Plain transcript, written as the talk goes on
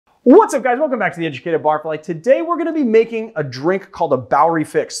What's up, guys? Welcome back to the Educated Barfly. Today we're going to be making a drink called a Bowery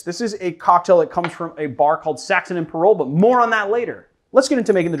Fix. This is a cocktail that comes from a bar called Saxon Parole, but more on that later. Let's get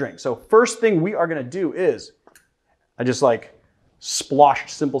into making the drink. So first thing we are going to do is, I just like sploshed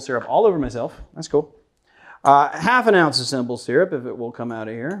simple syrup all over myself. That's cool. Half an ounce of simple syrup, if it will come out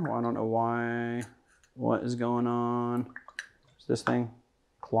of here. Well, I don't know why. What is going on? Is this thing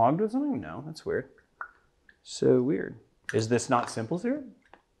clogged with something? No, that's weird. So weird. Is this not simple syrup?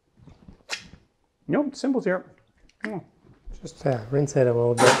 Nope, simple syrup. Oh. Just rinse it a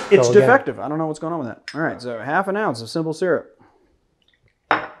little bit. It's defective. I don't know what's going on with that. All right, so half an ounce of simple syrup.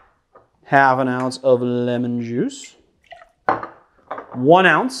 Half an ounce of lemon juice. 1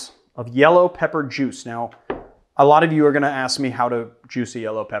 ounce of yellow pepper juice. Now, a lot of you are going to ask me how to juice a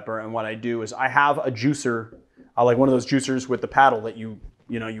yellow pepper, and what I do is I have a juicer, like one of those juicers with the paddle that you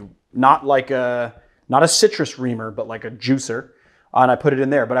not a citrus reamer, but like a juicer. And I put it in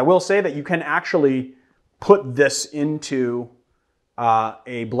there. But I will say that you can actually put this into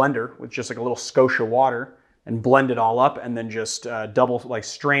a blender with just like a little Scotia water and blend it all up, and then just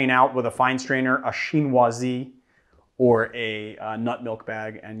strain out with a fine strainer a chinoisie or a nut milk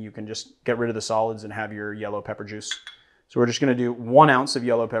bag, and you can just get rid of the solids and have your yellow pepper juice. So we're just going to do 1 ounce of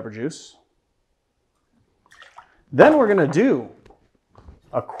yellow pepper juice. Then we're going to do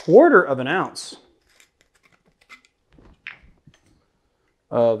 1/4 of an ounce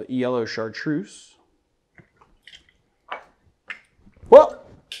of yellow chartreuse. Whoa!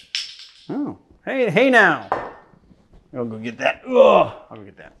 Oh, hey now! I'll go get that. Ugh, I'll go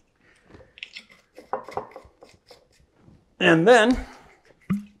get that. And then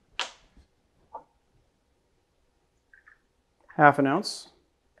half an ounce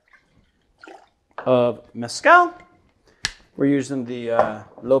of mezcal. We're using the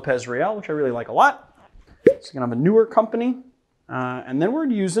Lopez Real, which I really like a lot. It's gonna have a newer company. And then we're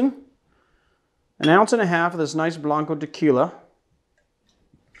using 1.5 ounces of this nice Blanco tequila.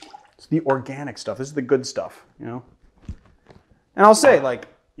 It's the organic stuff. This is the good stuff, you know. And I'll say, like,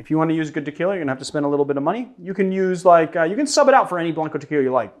 if you want to use good tequila, you're gonna have to spend a little bit of money. You can use you can sub it out for any Blanco tequila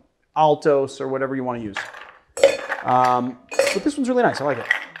you like, Altos or whatever you want to use. But this one's really nice. I like it.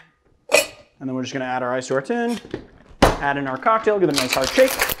 And then we're just gonna add our ice-to-our-tin, add in our cocktail, give it a nice hard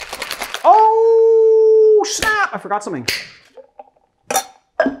shake. Oh snap! I forgot something.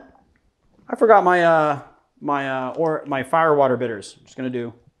 I forgot my my fire water bitters. I'm just gonna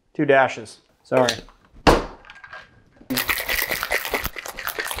do 2 dashes. Sorry.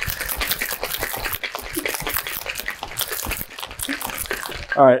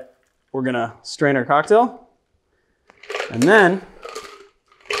 All right, we're gonna strain our cocktail, and then,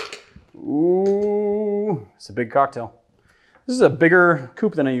 ooh, it's a big cocktail. This is a bigger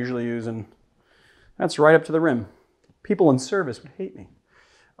coupe than I usually use, and that's right up to the rim. People in service would hate me.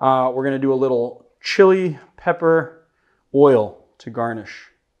 We're going to do a little chili pepper oil to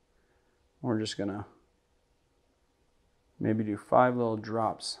garnish. We're just going to maybe do 5 little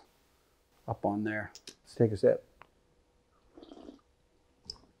drops up on there. Let's take a sip.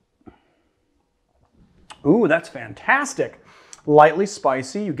 Ooh, that's fantastic. Lightly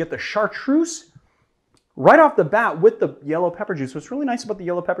spicy. You get the chartreuse right off the bat with the yellow pepper juice. What's really nice about the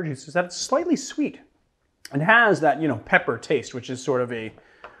yellow pepper juice is that it's slightly sweet. It has that, pepper taste, which is sort of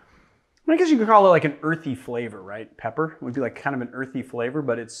I guess you could call it like an earthy flavor, right? Pepper would be like kind of an earthy flavor,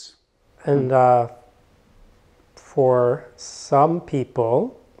 but it's... And for some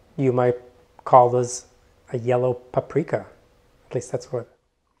people, you might call this a yellow paprika. At least that's what...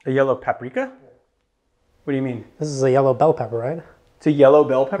 A yellow paprika? What do you mean? This is a yellow bell pepper, right? It's a yellow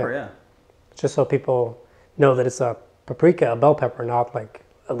bell pepper, yeah. Just so people know that it's a paprika, a bell pepper, not like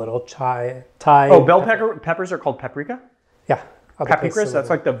a little Thai. Oh, bell peppers are called paprika? Yeah. Paprikas,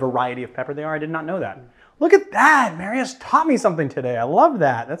 that's like the variety of pepper they are. I did not know that. Look at that. Marius taught me something today. I love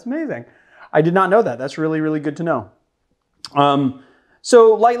that. That's amazing. I did not know that. That's really, really good to know.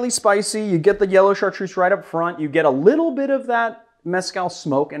 So lightly spicy. You get the yellow chartreuse right up front. You get a little bit of that mezcal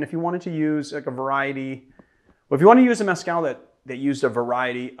smoke. And if you wanted to use like a variety, well, if you want to use a mezcal that used a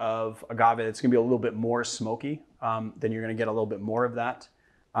variety of agave, it's going to be a little bit more smoky, then you're going to get a little bit more of that.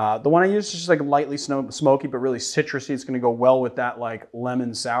 The one I use is just like lightly smoky, but really citrusy. It's going to go well with that like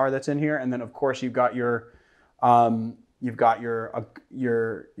lemon sour that's in here. And then of course you've got your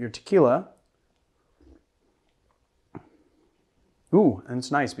tequila. Ooh, and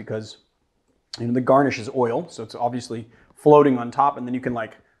it's nice because the garnish is oil, so it's obviously floating on top, and then you can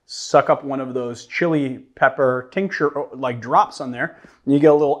like suck up one of those chili pepper tincture like drops on there, and you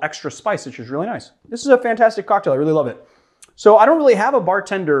get a little extra spice, which is really nice. This is a fantastic cocktail. I really love it. So I don't really have a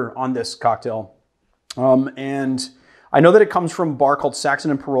bartender on this cocktail. And I know that it comes from a bar called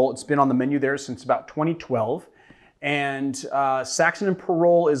Saxon Parole. It's been on the menu there since about 2012. And Saxon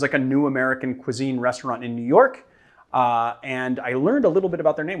Parole is like a new American cuisine restaurant in New York. And I learned a little bit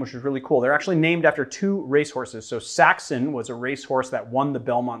about their name, which is really cool. They're actually named after two racehorses. So Saxon was a racehorse that won the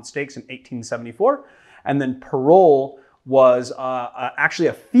Belmont Stakes in 1874. And then Parole was actually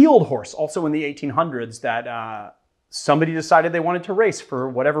a field horse, also in the 1800s, that somebody decided they wanted to race for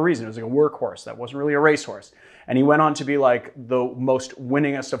whatever reason. It was like a workhorse that wasn't really a racehorse. And he went on to be like the most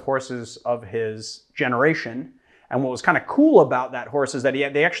winningest of horses of his generation. And what was kind of cool about that horse is that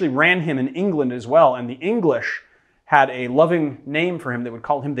they actually ran him in England as well. And the English had a loving name for him that would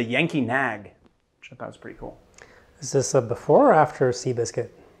call him the Yankee Nag, which I thought was pretty cool. Is this before or after Seabiscuit?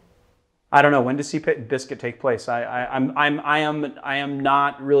 I don't know. When does Seabiscuit take place? I am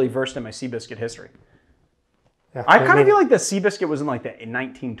not really versed in my Seabiscuit history. Yeah, I kind of feel like the Seabiscuit was in like the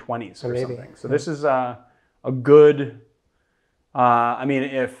 1920s or something. So this is a good. I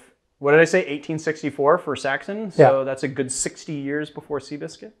mean, what did I say? 1864 for Saxon. So that's a good 60 years before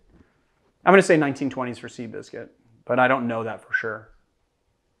Seabiscuit. I'm going to say 1920s for Seabiscuit, but I don't know that for sure.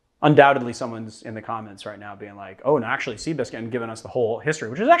 Undoubtedly, someone's in the comments right now being like, oh, no, actually Seabiscuit, and giving us the whole history,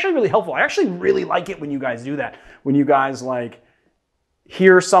 which is actually really helpful. I actually really like it when you guys do that. When you guys like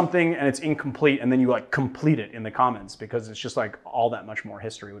hear something and it's incomplete and then you like complete it in the comments, because it's just like all that much more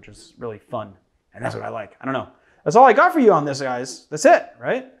history, which is really fun. And that's what I like. I don't know. That's all I got for you on this, guys. That's it,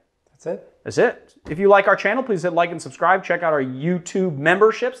 right? That's it. That's it. If you like our channel, please hit like and subscribe. Check out our YouTube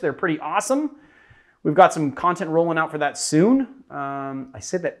memberships. They're pretty awesome. We've got some content rolling out for that soon. I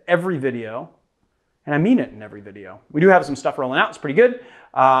say that every video, and I mean it in every video. We do have some stuff rolling out. It's pretty good.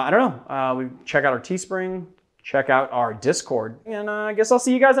 I don't know. We check out our Teespring. Check out our Discord. And I guess I'll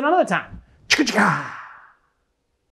see you guys another time. Chicka chicka.